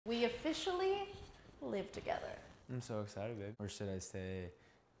officially live together. I'm so excited, babe. Or should I say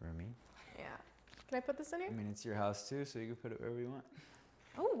roomie? Yeah. Can I put this in here? I mean, it's your house too, so you can put it wherever you want.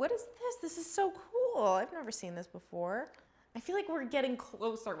 Oh, what is this? This is so cool. I've never seen this before. I feel like we're getting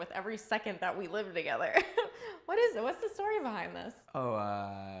closer with every second that we live together. What is it? What's the story behind this?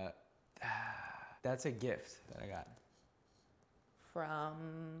 Oh, that's a gift that I got.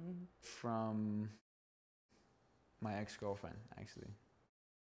 From my ex-girlfriend, actually.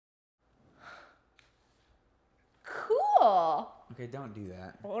 Cool. Okay, don't do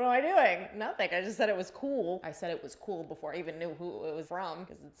that. What am I doing? Nothing. I just said it was cool. I said it was cool before I even knew who it was from,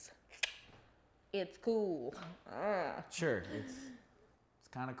 because it's cool. Sure, it's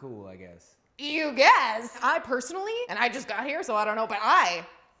kind of cool, I guess. You guess. I personally, and I just got here, so I don't know, but I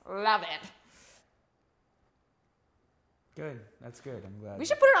love it. Good, that's good. I'm glad. We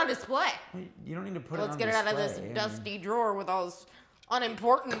should put it on display. You don't need to put it on Let's display. get it out of this I mean, dusty drawer with all this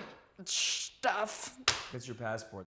unimportant stuff. It's your passport.